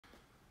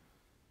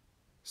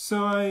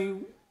So I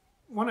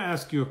want to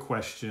ask you a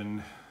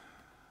question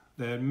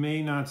that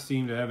may not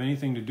seem to have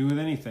anything to do with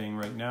anything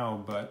right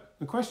now, but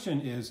the question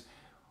is,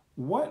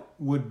 what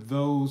would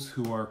those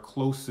who are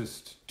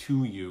closest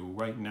to you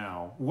right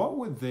now, what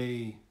would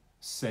they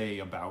say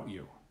about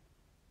you?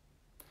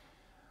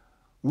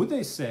 Would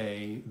they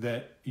say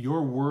that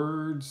your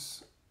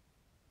words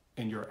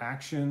and your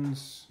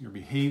actions, your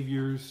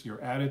behaviors, your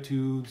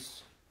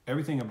attitudes,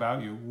 everything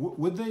about you,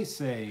 would they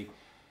say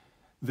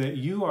that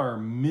you are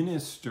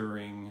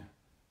ministering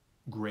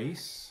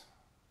grace,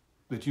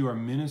 that you are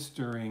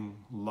ministering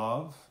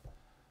love,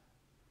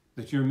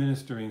 that you're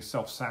ministering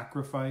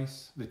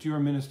self-sacrifice, that you are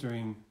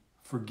ministering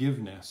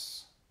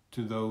forgiveness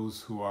to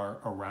those who are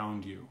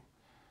around you?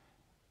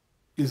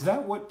 Is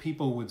that what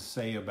people would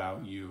say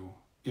about you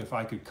if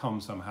I could come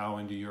somehow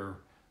into your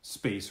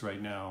space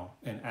right now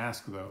and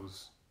ask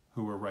those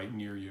who are right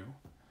near you?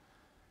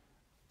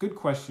 Good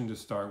question to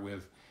start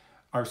with.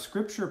 Our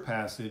scripture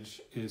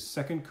passage is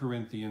 2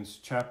 Corinthians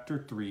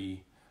chapter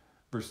 3,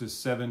 verses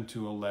 7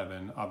 to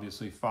 11,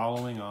 obviously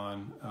following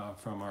on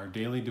from our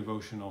daily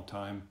devotional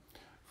time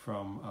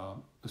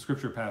from the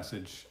scripture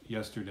passage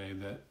yesterday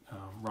that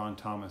Ron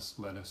Thomas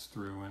led us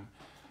through and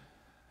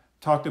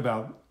talked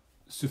about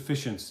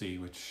sufficiency,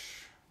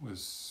 which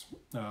was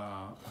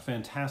a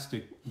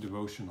fantastic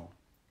devotional.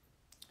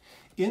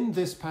 In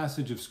this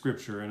passage of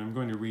scripture, and I'm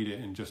going to read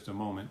it in just a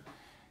moment,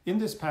 in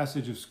this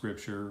passage of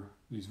scripture,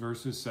 these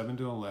verses 7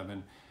 to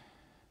 11,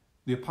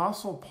 the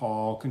Apostle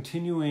Paul,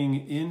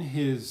 continuing in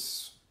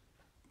his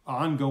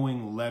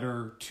ongoing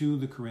letter to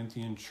the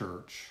Corinthian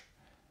church,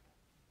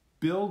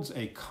 builds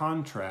a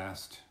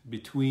contrast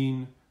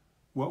between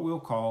what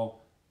we'll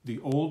call the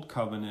Old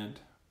Covenant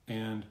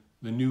and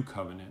the New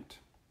Covenant.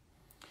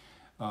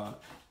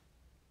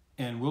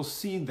 And we'll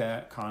see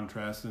that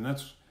contrast, and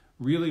that's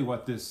really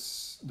what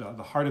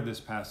the heart of this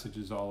passage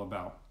is all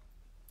about.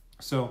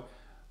 So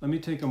let me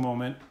take a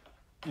moment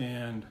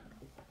and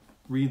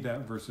read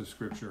that verse of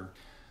scripture.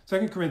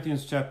 2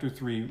 Corinthians chapter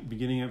 3,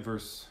 beginning at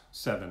verse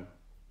 7.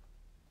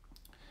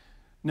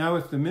 Now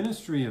if the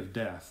ministry of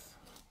death,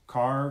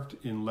 carved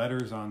in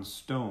letters on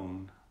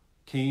stone,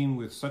 came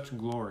with such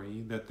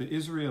glory that the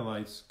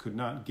Israelites could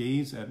not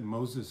gaze at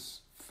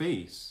Moses'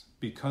 face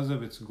because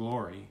of its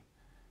glory,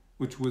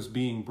 which was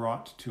being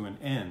brought to an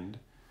end,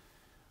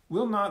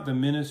 will not the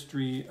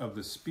ministry of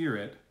the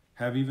Spirit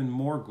have even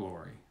more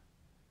glory?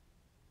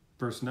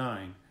 Verse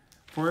 9,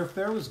 for if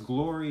there was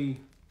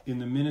glory in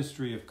the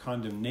ministry of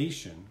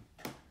condemnation,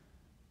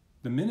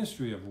 the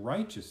ministry of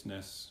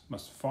righteousness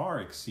must far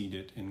exceed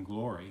it in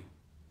glory.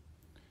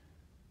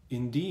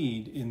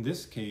 Indeed, in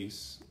this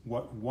case,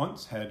 what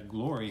once had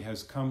glory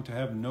has come to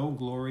have no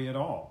glory at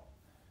all,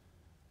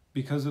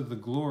 because of the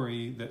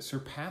glory that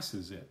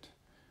surpasses it.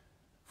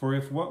 For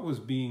if what was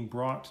being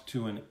brought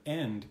to an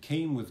end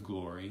came with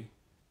glory,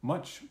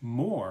 much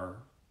more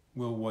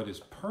will what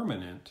is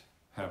permanent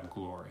have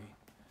glory.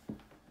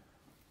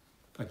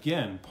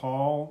 Again,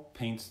 Paul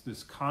paints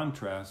this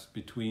contrast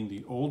between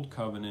the Old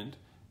Covenant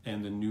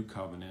and the New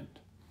Covenant.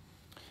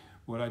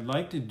 What I'd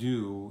like to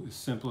do is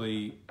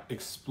simply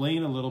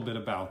explain a little bit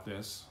about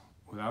this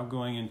without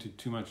going into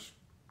too much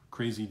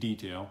crazy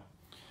detail,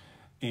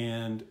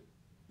 and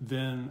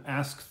then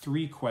ask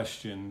 3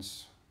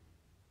 questions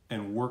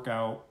and work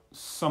out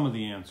some of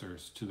the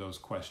answers to those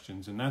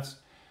questions. And that's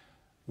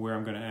where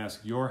I'm going to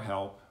ask your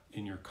help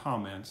in your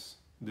comments.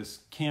 This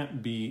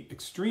can't be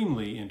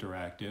extremely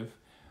interactive,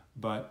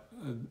 but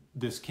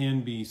this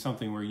can be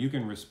something where you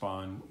can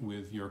respond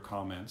with your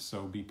comments.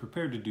 So be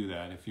prepared to do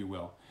that, if you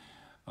will.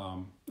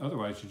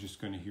 Otherwise, you're just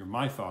going to hear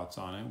my thoughts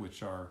on it,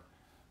 which are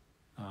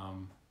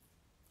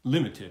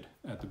limited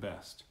at the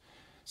best.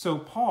 So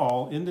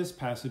Paul, in this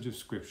passage of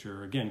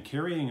Scripture, again,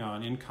 carrying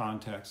on in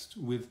context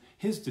with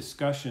his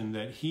discussion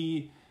that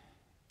he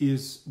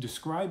is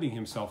describing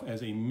himself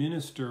as a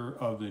minister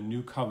of the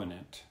New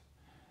Covenant,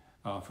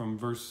 from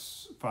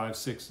verse 5,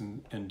 6,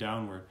 and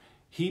downward,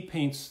 he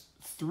paints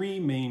 3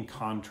 main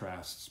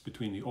contrasts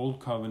between the Old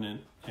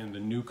Covenant and the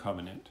New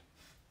Covenant.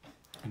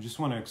 I just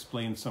want to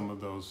explain some of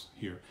those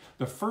here.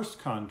 The first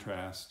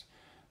contrast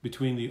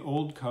between the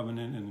Old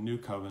Covenant and the New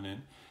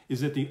Covenant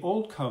is that the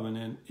Old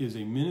Covenant is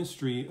a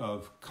ministry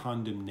of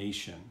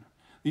condemnation.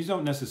 These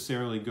don't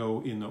necessarily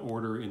go in the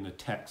order in the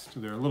text.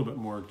 They're a little bit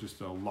more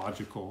just a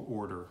logical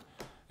order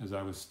as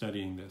I was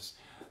studying this.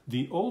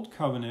 The Old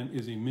Covenant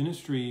is a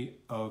ministry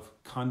of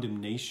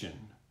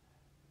condemnation,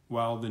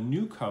 while the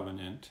New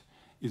Covenant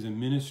is a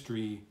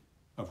ministry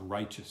of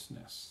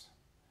righteousness.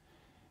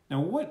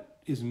 Now, what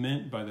is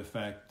meant by the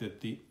fact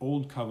that the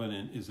Old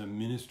Covenant is a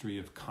ministry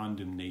of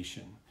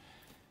condemnation?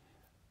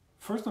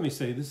 First, let me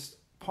say this.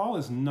 Paul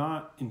is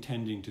not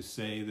intending to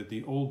say that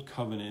the Old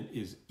Covenant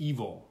is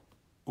evil,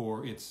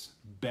 or it's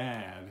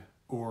bad,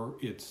 or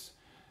it's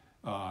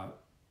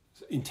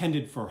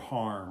intended for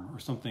harm, or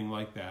something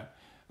like that.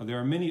 There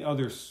are many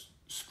other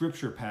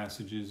scripture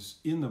passages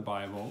in the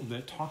Bible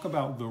that talk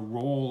about the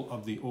role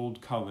of the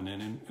Old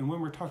Covenant. And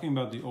when we're talking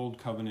about the Old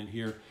Covenant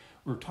here,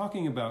 we're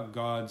talking about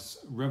God's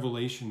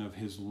revelation of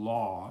his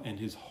law and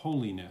his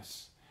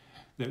holiness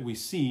that we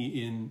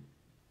see in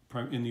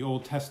the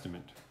Old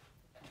Testament.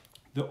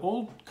 The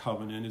Old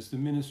Covenant is the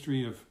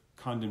ministry of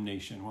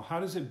condemnation. Well, how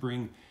does it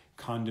bring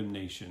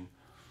condemnation?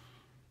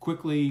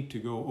 Quickly, to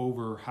go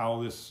over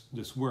how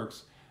this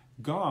works,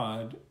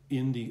 God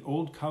in the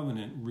Old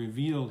Covenant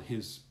revealed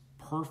his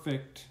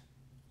perfect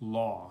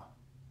law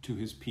to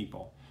his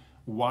people.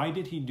 Why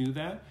did he do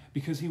that?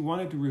 Because he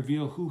wanted to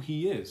reveal who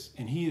he is,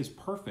 and he is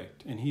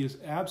perfect, and he is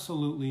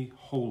absolutely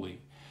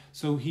holy.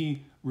 So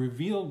he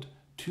revealed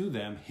to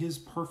them his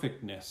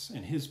perfectness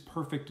and his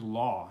perfect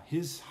law,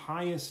 his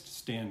highest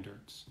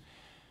standards.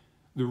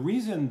 The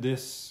reason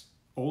this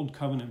Old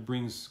Covenant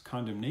brings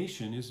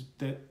condemnation is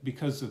that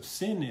because of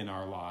sin in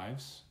our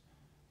lives,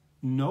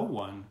 no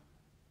one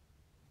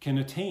can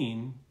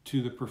attain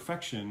to the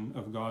perfection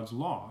of God's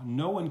law.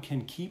 No one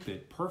can keep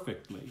it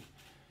perfectly.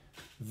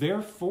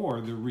 Therefore,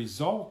 the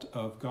result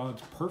of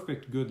God's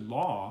perfect good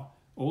law,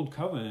 Old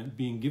Covenant,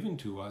 being given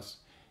to us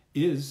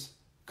is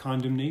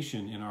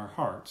condemnation in our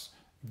hearts,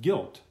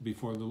 guilt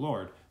before the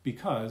Lord,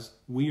 because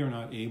we are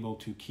not able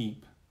to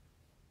keep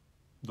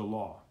the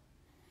law.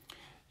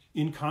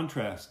 In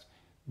contrast,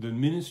 the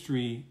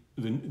ministry,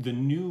 the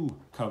new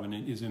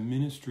covenant is a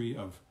ministry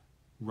of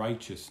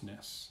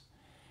righteousness.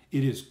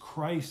 It is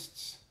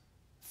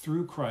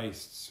through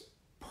Christ's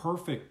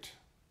perfect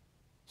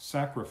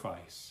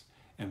sacrifice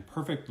and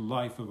perfect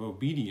life of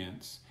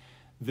obedience,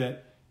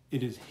 that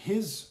it is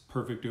his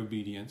perfect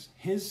obedience,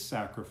 his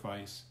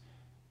sacrifice,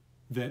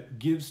 that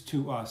gives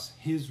to us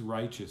his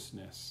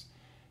righteousness.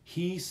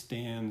 He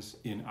stands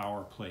in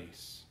our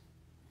place.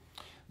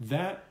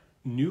 That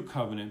new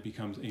covenant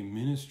becomes a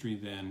ministry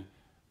then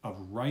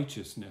of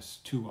righteousness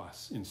to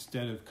us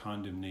instead of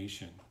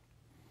condemnation.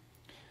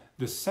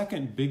 The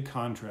second big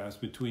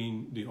contrast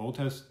between the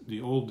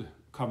Old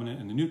Covenant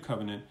and the New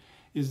Covenant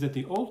is that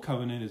the Old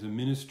Covenant is a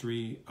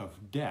ministry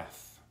of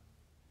death,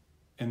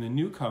 and the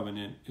New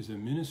Covenant is a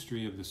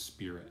ministry of the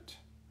Spirit.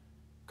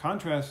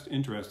 Contrast,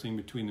 interesting,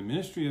 between the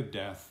ministry of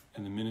death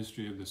and the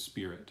ministry of the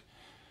Spirit.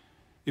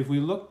 If we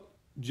look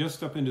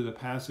just up into the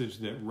passage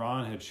that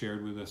Ron had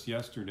shared with us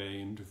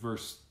yesterday in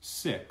verse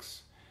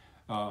 6,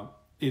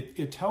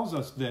 it tells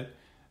us that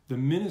the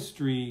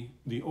ministry,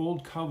 the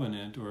Old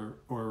Covenant,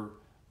 or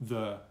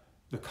the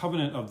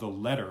covenant of the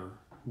letter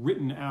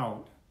written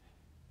out,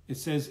 it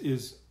says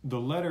the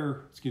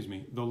letter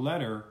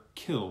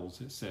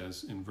kills, it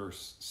says in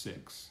verse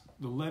 6.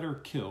 The letter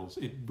kills,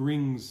 it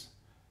brings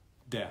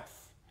death.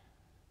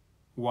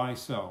 Why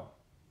so?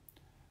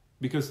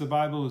 Because the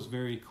Bible is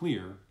very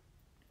clear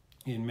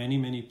in many,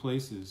 many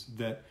places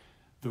that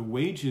the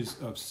wages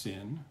of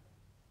sin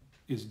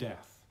is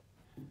death.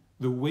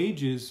 The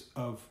wages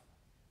of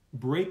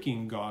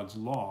breaking God's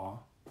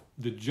law,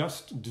 the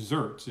just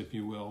deserts, if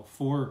you will,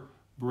 for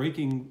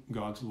breaking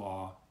God's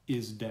law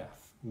is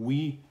death.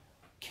 We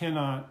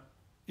cannot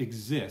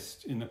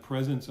exist in the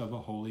presence of a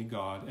holy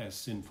God as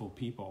sinful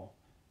people.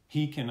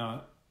 He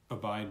cannot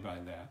abide by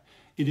that.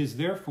 It is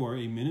therefore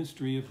a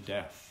ministry of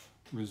death,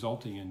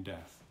 resulting in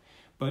death.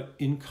 But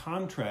in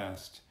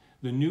contrast,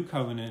 the new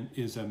covenant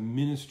is a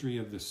ministry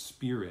of the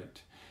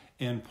Spirit.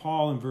 And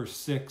Paul in verse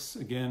 6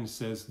 again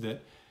says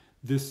that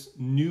this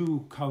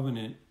new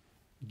covenant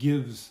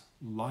gives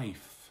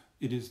life.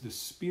 It is the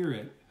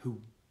Spirit who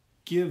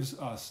gives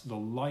us the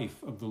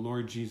life of the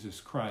Lord Jesus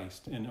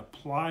Christ and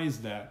applies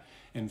that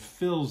and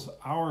fills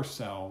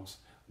ourselves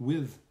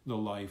with the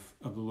life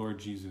of the Lord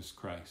Jesus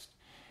Christ.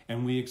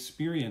 And we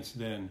experience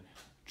then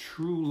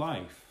true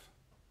life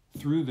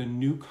through the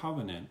new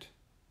covenant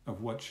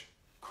of which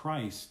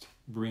Christ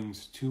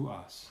brings to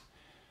us.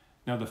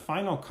 Now, the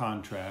final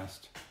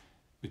contrast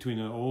between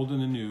the old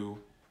and the new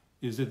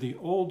is that the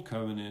old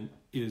covenant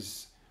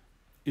is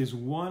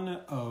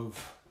one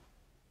of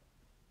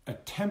a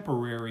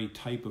temporary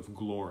type of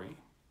glory,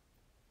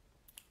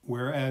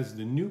 whereas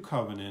the new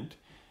covenant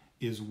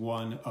is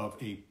one of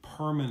a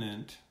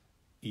permanent,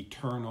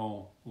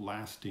 eternal,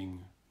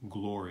 lasting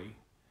glory.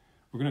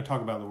 We're going to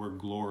talk about the word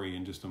glory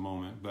in just a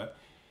moment, but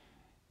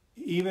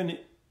even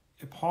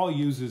Paul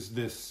uses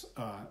this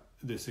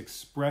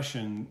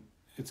expression.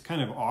 It's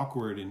kind of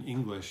awkward in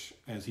English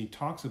as he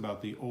talks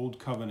about the old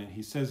covenant.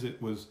 He says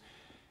it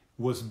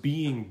was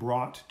being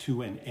brought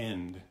to an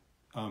end.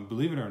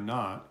 Believe it or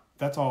not,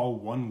 that's all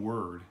one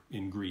word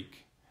in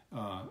Greek,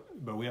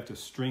 but we have to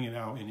string it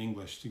out in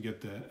English to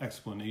get the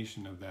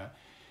explanation of that.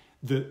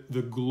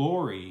 The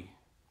glory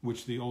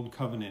which the old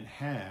covenant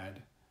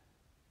had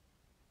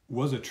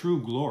was a true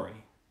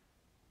glory,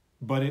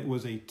 but it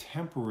was a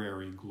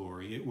temporary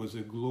glory. It was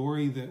a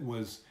glory that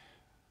was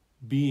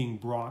being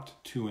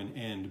brought to an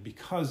end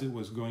because it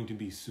was going to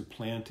be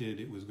supplanted,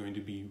 it was going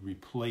to be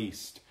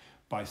replaced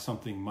by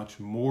something much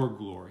more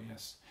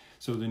glorious.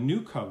 So the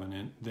new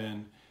covenant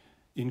then,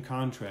 in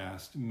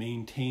contrast,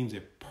 maintains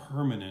a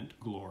permanent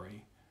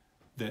glory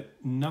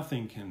that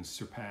nothing can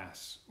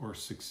surpass or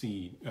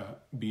succeed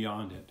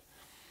beyond it.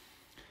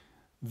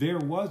 There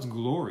was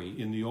glory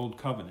in the old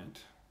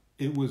covenant.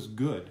 It was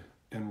good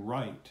and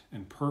right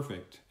and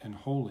perfect and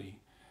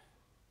holy.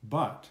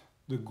 But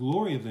the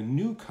glory of the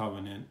new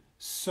covenant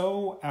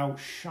so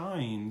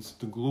outshines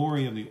the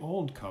glory of the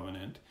old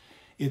covenant.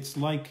 It's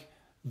like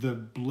the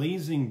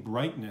blazing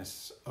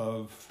brightness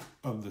of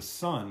the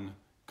sun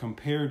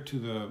compared to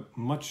the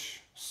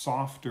much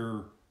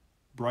softer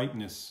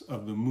brightness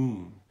of the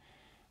moon.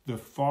 The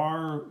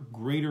far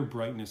greater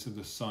brightness of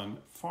the sun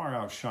far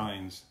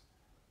outshines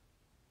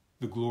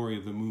the glory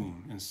of the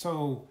moon. And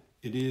so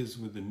it is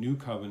with the new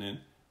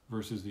covenant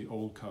versus the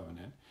old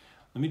covenant.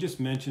 Let me just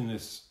mention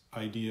this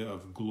idea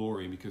of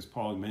glory, because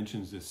Paul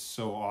mentions this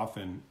so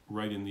often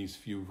right in these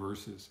few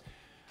verses.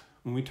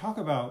 When we talk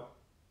about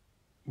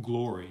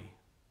glory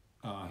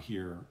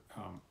here,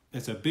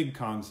 it's a big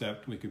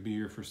concept. We could be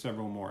here for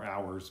several more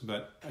hours,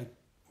 but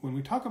when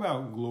we talk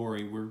about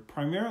glory, we're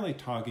primarily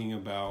talking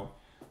about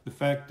the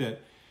fact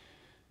that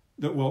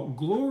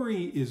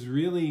glory is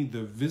really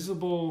the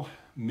visible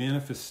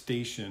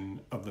manifestation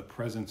of the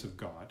presence of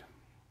God.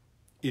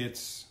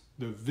 It's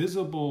the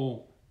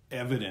visible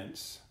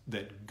evidence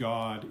that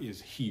God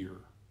is here.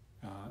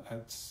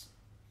 That's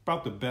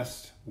about the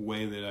best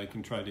way that I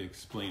can try to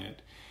explain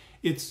it.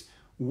 It's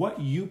what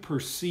you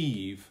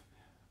perceive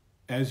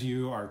as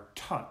you are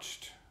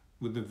touched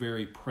with the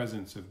very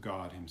presence of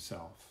God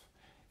himself.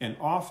 And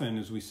often,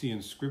 as we see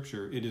in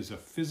Scripture, it is a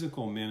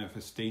physical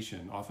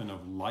manifestation, often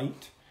of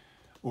light,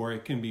 or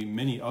it can be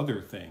many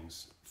other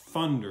things,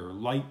 thunder,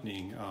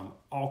 lightning,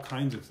 all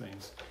kinds of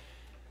things.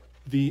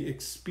 The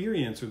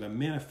experience or the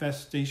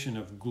manifestation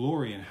of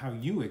glory and how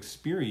you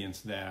experience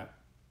that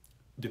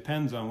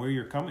depends on where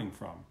you're coming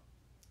from.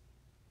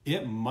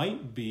 It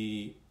might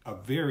be a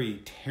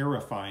very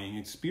terrifying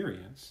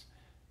experience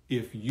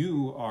if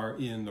you are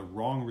in the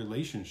wrong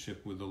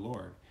relationship with the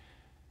Lord.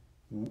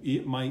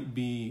 It might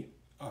be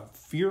a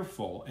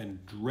fearful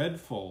and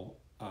dreadful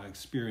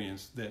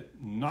experience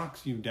that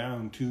knocks you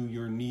down to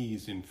your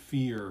knees in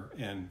fear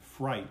and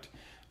fright.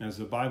 And as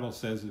the Bible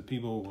says, that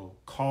people will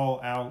call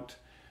out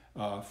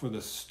for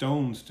the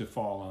stones to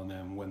fall on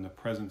them when the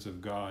presence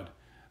of God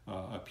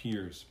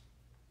appears.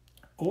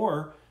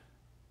 Or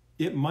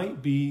it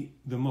might be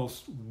the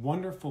most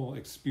wonderful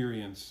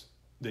experience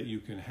that you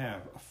can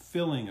have, a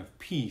feeling of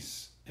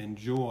peace and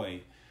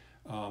joy,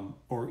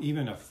 or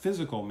even a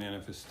physical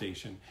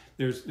manifestation.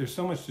 There's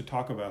so much to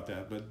talk about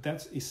that, but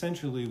that's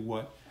essentially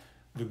what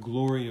the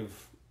glory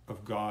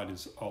of God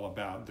is all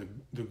about.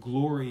 The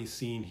glory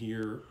seen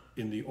here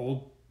in the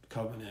Old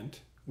Covenant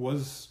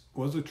was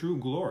a true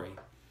glory.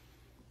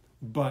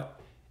 But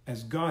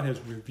as God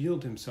has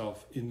revealed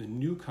himself in the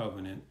new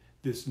covenant,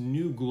 this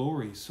new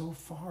glory so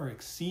far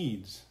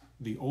exceeds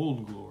the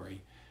old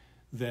glory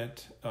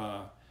that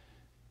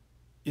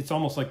it's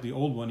almost like the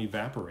old one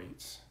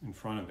evaporates in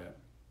front of it.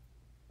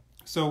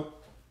 So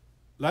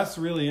that's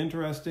really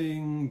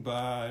interesting,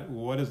 but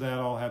what does that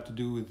all have to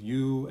do with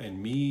you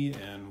and me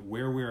and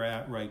where we're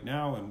at right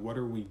now and what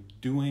are we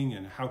doing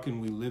and how can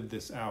we live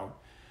this out?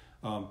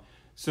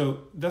 So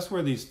that's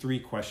where these three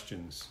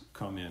questions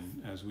come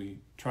in as we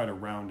try to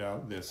round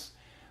out this.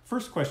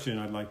 First question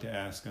I'd like to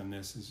ask on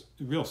this is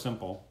real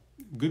simple.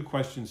 Good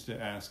questions to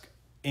ask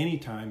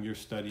anytime you're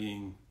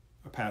studying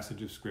a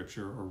passage of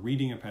Scripture or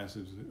reading a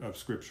passage of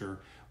Scripture,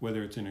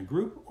 whether it's in a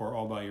group or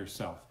all by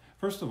yourself.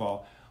 First of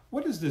all,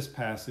 what does this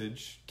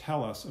passage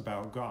tell us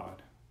about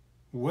God?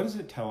 What does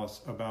it tell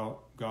us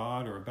about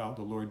God or about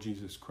the Lord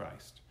Jesus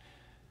Christ?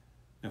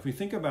 Now, if we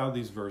think about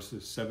these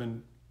verses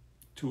 7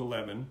 to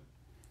 11,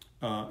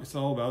 it's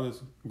all about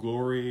this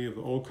glory of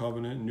the Old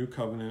Covenant, New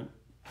Covenant,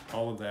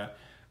 all of that.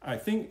 I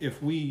think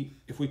if we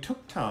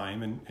took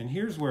time, and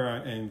here's where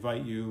I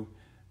invite you,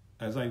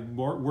 as I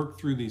work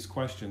through these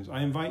questions,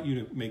 I invite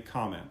you to make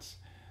comments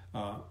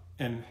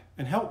and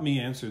help me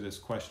answer this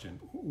question.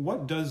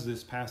 What does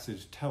this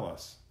passage tell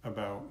us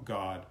about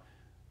God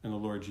and the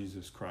Lord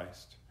Jesus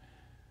Christ?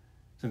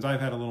 Since I've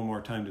had a little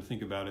more time to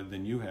think about it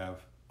than you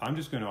have, I'm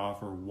just going to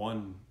offer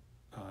one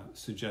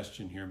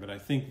suggestion here, but I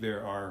think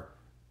there are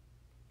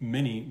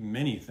many,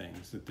 many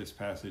things that this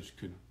passage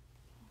could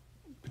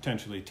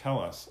potentially tell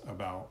us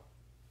about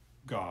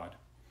God.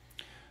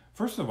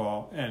 First of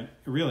all, and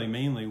really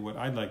mainly what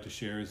I'd like to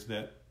share is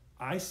that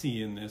I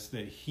see in this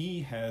that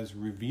he has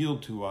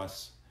revealed to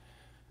us,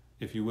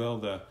 if you will,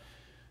 the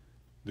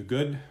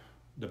good,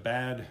 the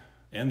bad,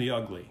 and the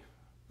ugly.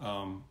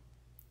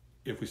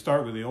 If we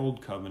start with the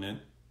Old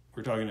Covenant,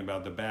 we're talking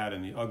about the bad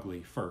and the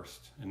ugly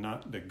first, and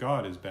not that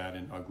God is bad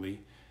and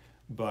ugly,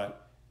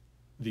 but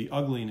the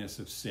ugliness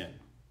of sin.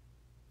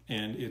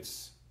 And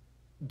it's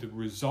the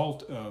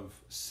result of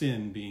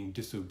sin being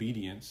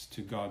disobedience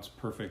to God's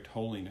perfect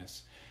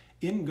holiness.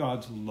 In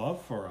God's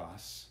love for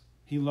us,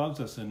 he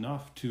loves us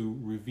enough to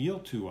reveal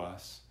to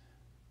us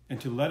and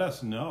to let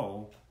us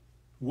know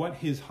what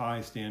his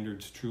high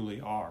standards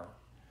truly are.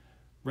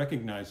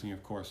 Recognizing,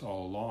 of course,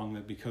 all along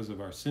that because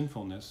of our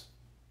sinfulness,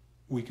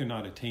 we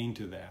cannot attain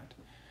to that.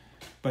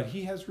 But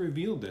he has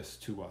revealed this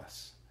to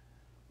us.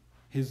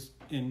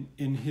 In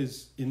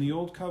the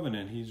Old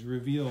Covenant, he's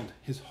revealed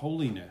his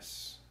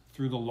holiness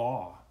through the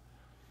law.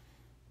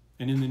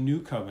 And in the New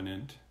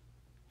Covenant,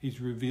 he's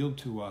revealed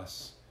to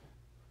us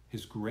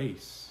his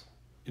grace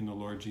in the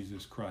Lord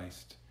Jesus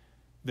Christ,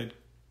 that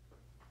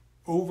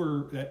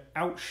that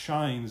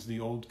outshines the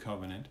old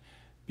covenant,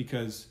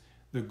 because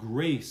the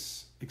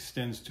grace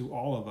extends to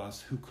all of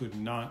us who could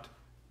not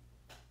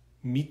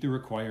meet the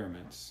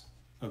requirements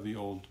of the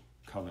old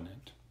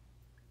covenant.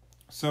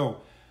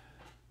 So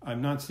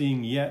I'm not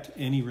seeing yet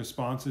any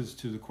responses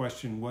to the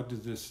question, what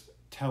does this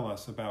tell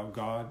us about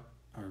God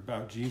or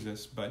about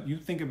Jesus? But you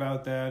think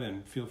about that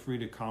and feel free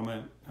to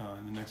comment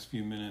in the next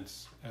few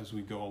minutes as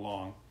we go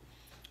along.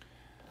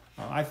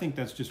 I think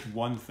that's just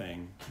one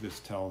thing this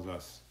tells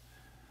us.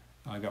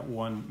 I got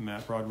one.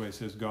 Matt Broadway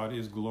says, God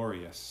is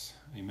glorious.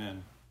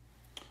 Amen.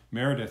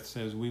 Meredith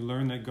says, we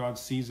learn that God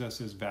sees us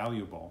as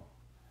valuable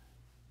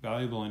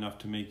enough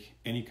to make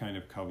any kind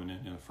of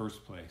covenant in the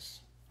first place.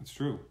 That's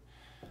true.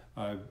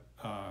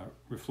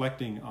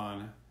 Reflecting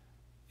on,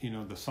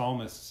 the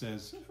psalmist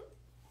says,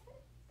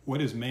 what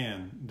is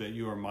man that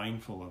you are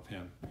mindful of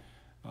him?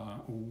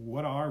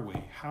 What are we?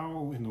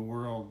 How in the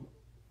world?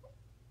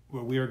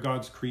 Well, we are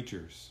God's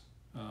creatures,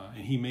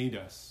 and he made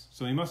us.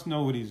 So he must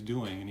know what he's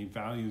doing, and he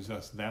values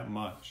us that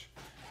much.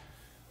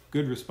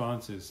 Good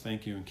responses.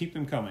 Thank you. And keep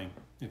them coming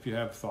if you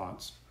have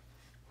thoughts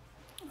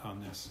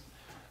on this.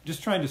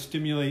 Just trying to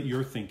stimulate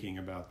your thinking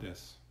about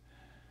this.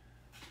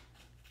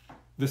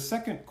 The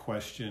second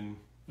question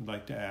I'd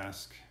like to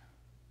ask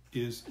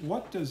is,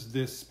 what does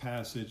this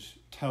passage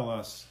tell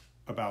us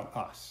about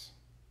us?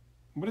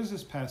 What does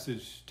this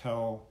passage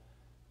tell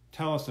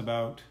us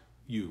about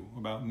you,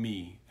 about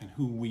me, and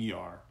who we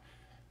are?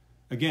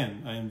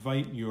 Again, I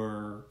invite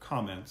your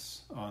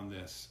comments on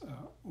this.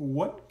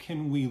 What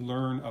can we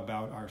learn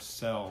about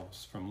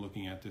ourselves from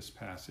looking at this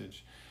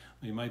passage?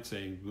 You might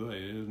say,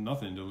 there's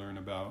nothing to learn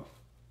about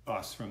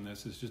us from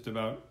this. It's just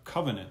about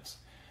covenants.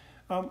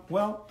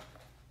 Well,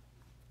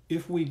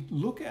 if we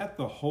look at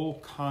the whole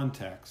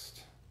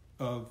context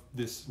of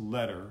this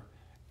letter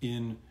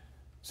in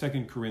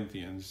 2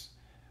 Corinthians,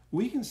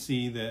 we can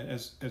see that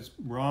as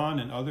Ron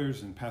and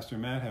others and Pastor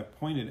Matt have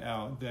pointed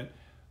out, that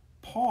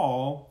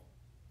Paul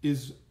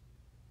is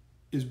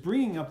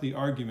bringing up the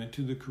argument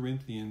to the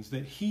Corinthians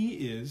that he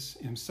is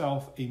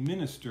himself a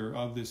minister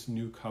of this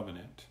new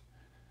covenant.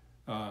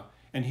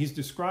 And he's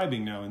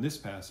describing now in this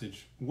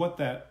passage what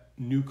that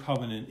new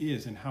covenant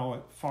is and how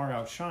it far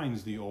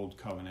outshines the old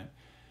covenant.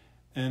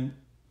 And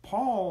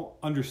Paul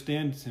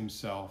understands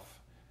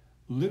himself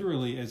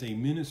literally as a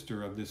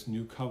minister of this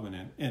new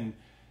covenant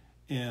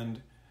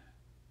and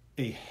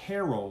a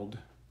herald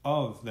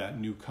of that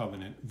new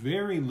covenant,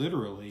 very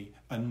literally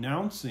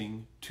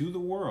announcing to the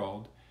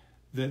world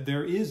that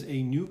there is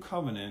a new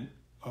covenant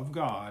of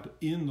God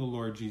in the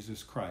Lord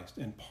Jesus Christ.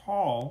 And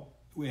Paul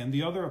and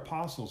the other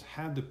apostles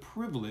had the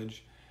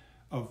privilege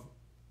of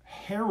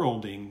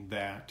heralding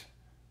that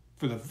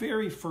for the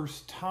very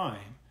first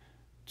time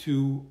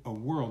to a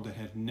world that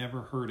had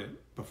never heard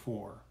it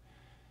before.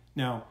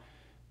 Now,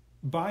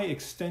 by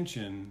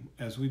extension,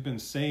 as we've been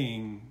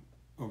saying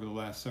over the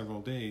last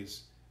several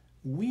days,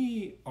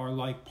 we are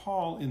like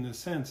Paul in the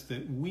sense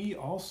that we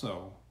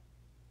also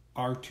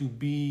are to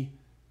be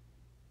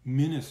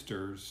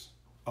ministers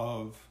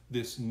of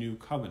this new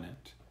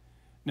covenant.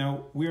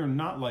 Now, we are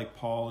not like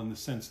Paul in the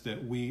sense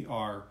that we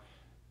are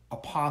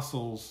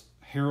apostles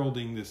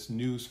heralding this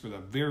news for the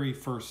very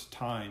first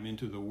time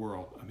into the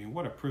world. I mean,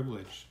 what a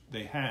privilege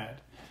they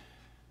had.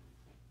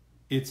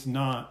 It's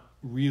not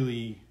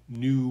really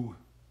new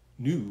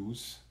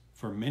news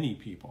for many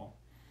people,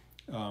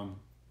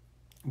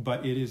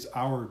 but it is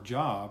our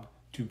job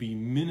to be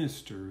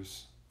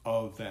ministers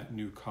of that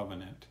new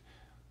covenant.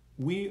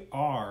 We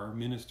are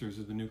ministers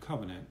of the new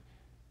covenant.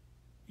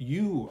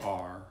 You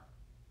are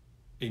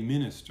a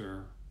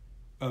minister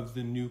of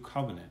the new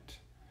covenant.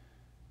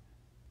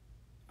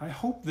 I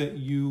hope that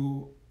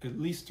you, at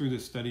least through the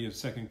study of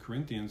 2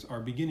 Corinthians, are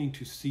beginning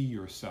to see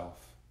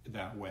yourself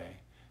that way.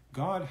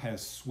 God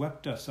has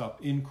swept us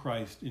up in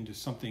Christ into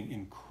something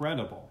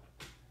incredible,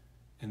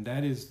 and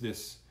that is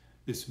this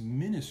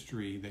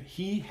ministry that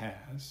he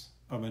has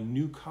of a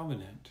new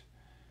covenant.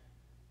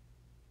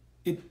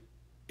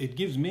 It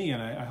gives me,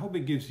 and I hope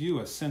it gives you,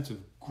 a sense of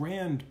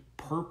grand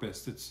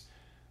purpose that's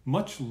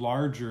much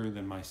larger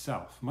than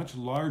myself, much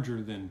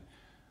larger than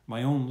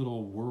my own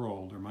little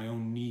world or my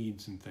own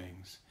needs and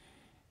things.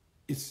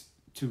 It's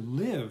to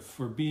live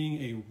for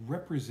being a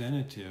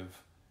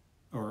representative,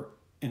 or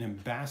an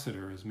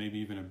ambassador is maybe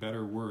even a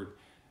better word,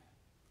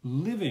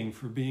 living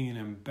for being an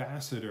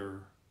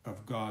ambassador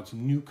of God's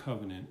new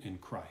covenant in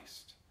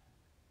Christ.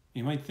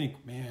 You might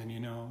think, man,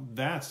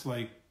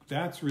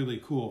 that's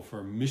really cool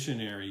for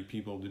missionary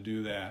people to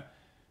do that.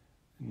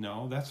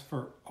 No, that's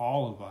for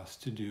all of us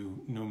to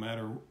do,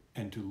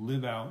 and to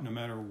live out no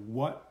matter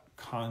what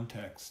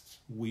context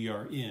we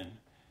are in.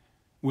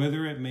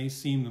 Whether it may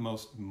seem the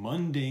most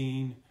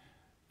mundane,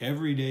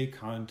 everyday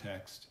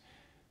context,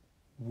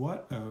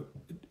 what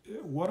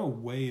a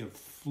way of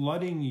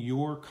flooding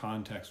your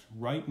context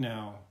right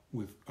now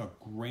with a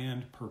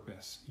grand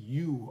purpose.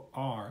 You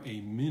are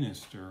a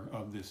minister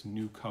of this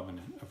new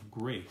covenant of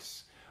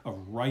grace, of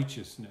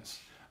righteousness,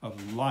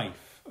 of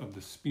life, of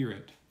the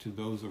Spirit to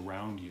those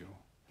around you.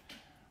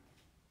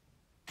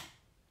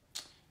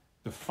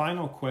 The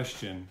final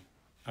question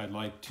I'd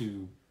like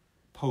to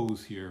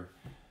pose here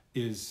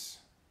is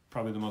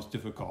probably the most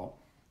difficult.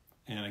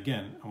 And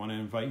again, I want to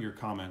invite your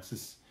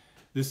comments.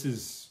 It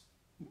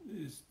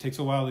takes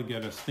a while to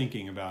get us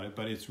thinking about it,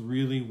 but it's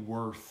really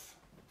worth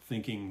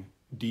thinking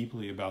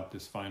deeply about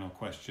this final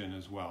question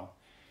as well.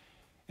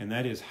 And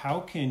that is, how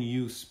can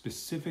you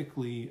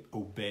specifically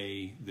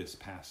obey this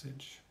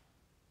passage?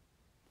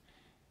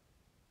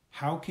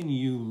 How can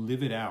you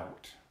live it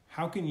out?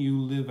 How can you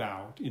live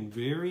out in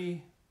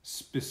very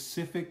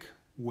specific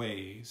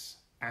ways,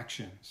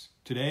 actions,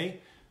 today,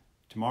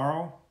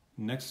 tomorrow,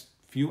 next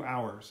few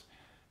hours?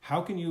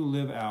 How can you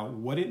live out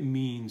what it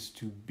means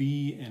to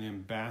be an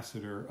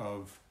ambassador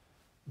of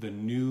the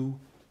new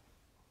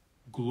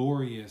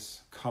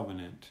glorious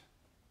covenant?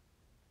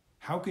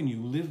 How can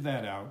you live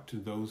that out to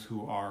those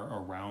who are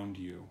around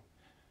you?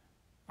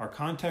 Our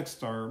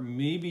contexts are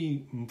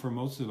maybe, for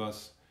most of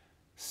us,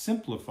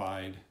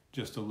 simplified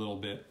just a little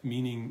bit,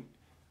 meaning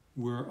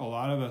a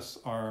lot of us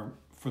are,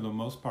 for the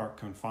most part,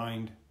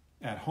 confined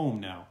at home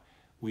now.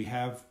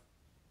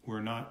 We're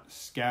not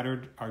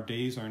scattered. Our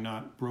days are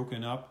not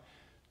broken up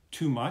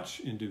too much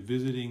into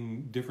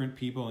visiting different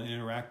people and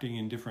interacting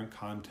in different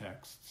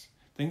contexts.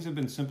 Things have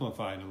been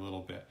simplified a little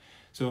bit.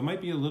 So it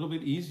might be a little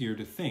bit easier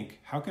to think,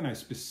 how can I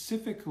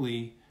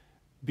specifically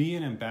be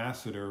an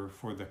ambassador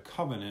for the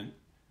covenant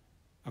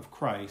of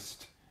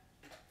Christ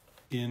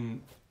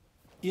in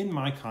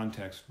my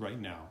context right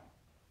now,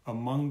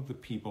 among the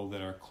people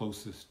that are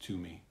closest to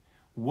me?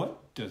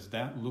 What does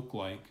that look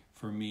like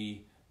for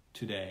me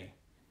today?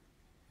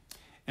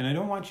 And I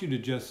don't want you to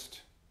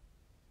just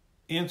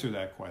answer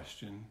that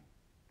question.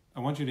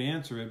 I want you to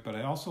answer it, but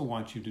I also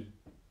want you to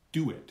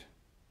do it,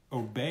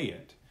 obey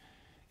it.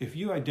 If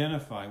you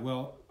identify,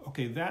 well,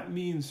 okay, that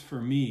means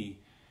for me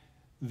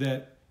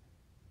that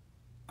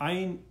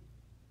I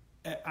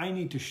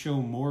need to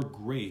show more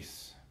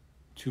grace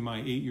to my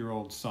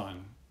 8-year-old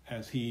son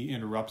as he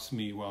interrupts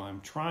me while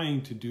I'm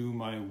trying to do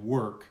my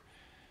work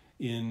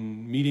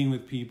in meeting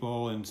with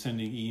people and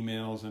sending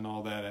emails and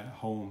all that at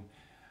home,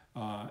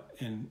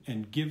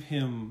 and give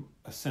him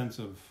a sense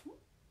of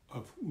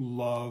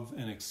love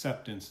and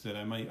acceptance that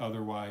I might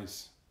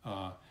otherwise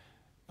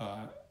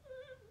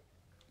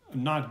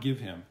not give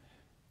him,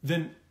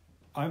 then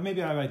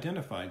maybe I've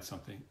identified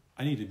something.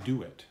 I need to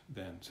do it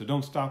then. So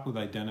don't stop with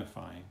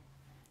identifying.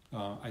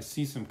 I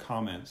see some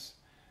comments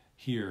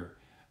here.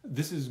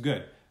 This is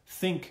good.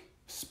 Think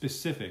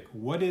specific.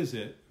 What is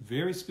it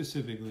very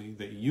specifically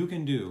that you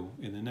can do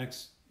in the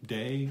next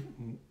day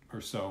or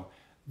so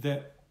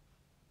that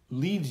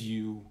leads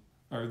you,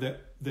 or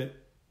that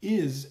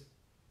is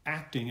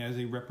acting as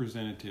a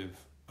representative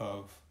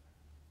of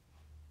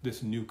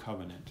this new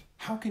covenant?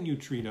 How can you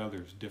treat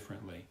others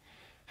differently?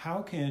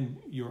 How can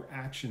your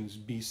actions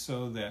be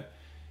so that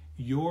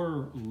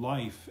your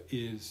life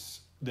is,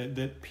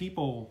 that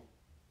people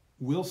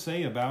will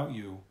say about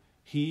you,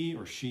 he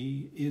or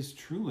she is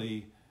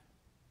truly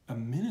a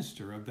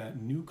minister of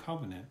that new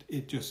covenant?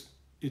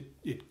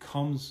 It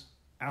comes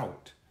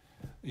out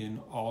in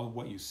all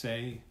what you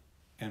say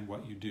and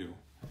what you do.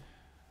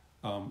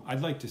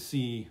 I'd like to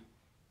see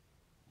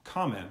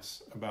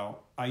comments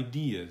about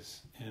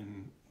ideas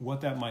and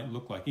what that might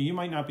look like. You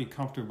might not be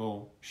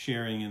comfortable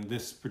sharing in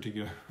this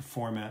particular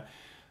format,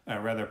 a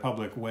rather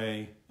public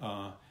way,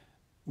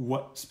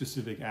 what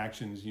specific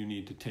actions you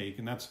need to take,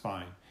 and that's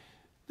fine.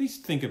 At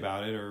least think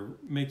about it or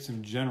make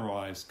some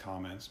generalized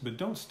comments, but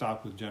don't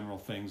stop with general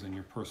things in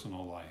your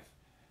personal life.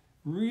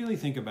 Really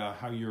think about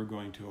how you're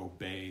going to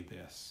obey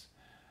this,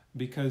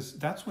 because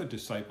that's what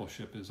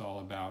discipleship is all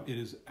about. It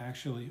is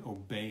actually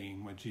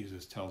obeying what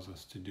Jesus tells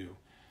us to do.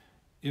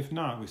 If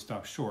not, we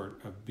stop short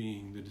of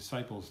being the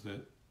disciples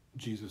that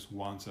Jesus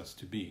wants us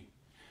to be.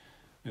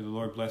 May the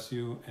Lord bless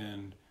you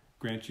and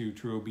grant you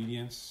true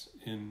obedience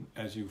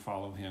as you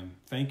follow him.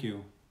 Thank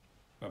you.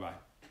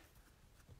 Bye-bye.